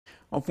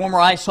Well, former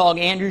Ice Hog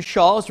Andrew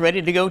Shaw is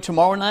ready to go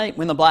tomorrow night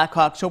when the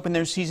Blackhawks open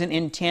their season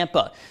in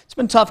Tampa. It's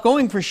been tough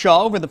going for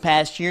Shaw over the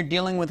past year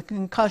dealing with a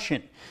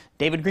concussion.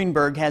 David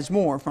Greenberg has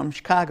more from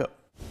Chicago.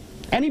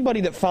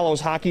 Anybody that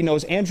follows hockey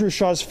knows Andrew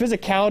Shaw's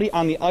physicality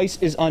on the ice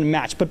is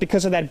unmatched, but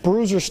because of that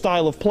bruiser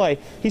style of play,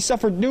 he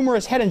suffered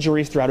numerous head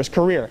injuries throughout his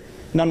career.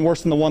 None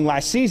worse than the one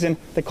last season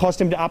that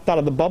caused him to opt out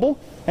of the bubble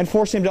and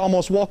forced him to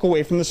almost walk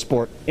away from the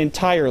sport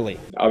entirely.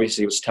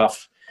 Obviously, it was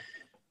tough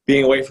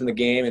being away from the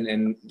game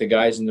and the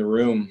guys in the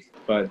room,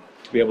 but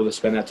to be able to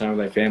spend that time with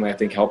my family, I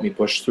think helped me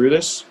push through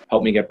this,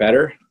 helped me get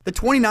better. The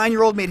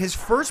 29-year-old made his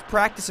first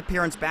practice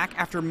appearance back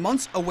after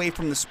months away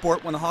from the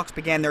sport when the Hawks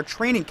began their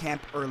training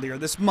camp earlier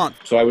this month.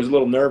 So I was a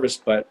little nervous,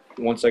 but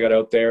once I got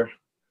out there,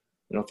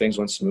 things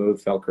went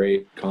smooth, felt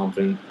great,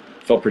 confident.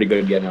 Felt pretty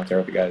good getting out there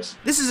with the guys.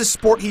 This is a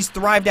sport he's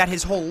thrived at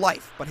his whole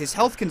life, but his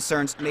health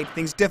concerns made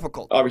things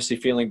difficult. Obviously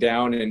feeling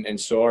down and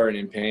sore and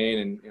in pain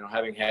and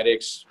having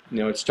headaches,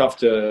 it's tough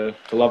to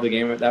love the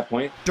game at that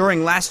point.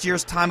 During last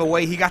year's time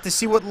away, he got to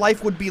see what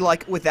life would be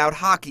like without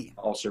hockey.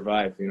 I'll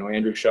survive.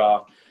 Andrew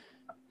Shaw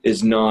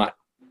is not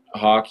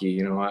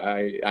hockey.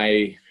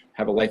 I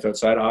have a life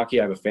outside of hockey.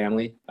 I have a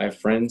family. I have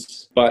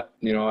friends, but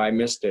I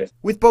missed it.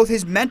 With both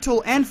his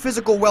mental and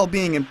physical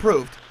well-being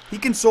improved, he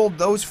consoled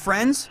those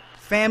friends,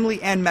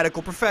 family, and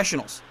medical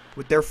professionals.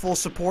 With their full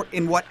support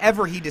in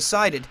whatever he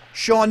decided,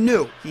 Shaw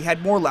knew he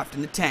had more left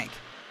in the tank.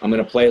 I'm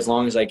going to play as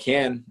long as I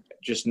can,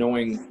 just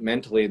knowing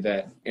mentally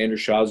that Andrew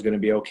Shaw is going to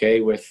be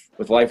okay with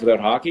life without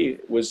hockey.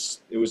 It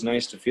was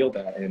nice to feel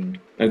that, and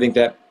I think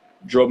that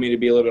drove me to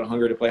be a little bit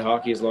hungry to play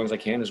hockey as long as I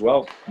can as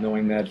well,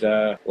 knowing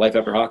that life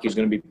after hockey is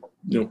going to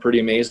be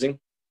pretty amazing.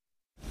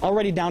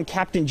 Already down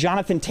captain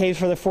Jonathan Toews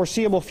for the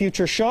foreseeable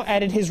future, Shaw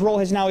added his role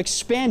has now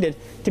expanded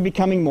to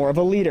becoming more of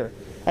a leader.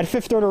 At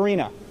Fifth Third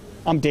Arena,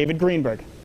 I'm David Greenberg.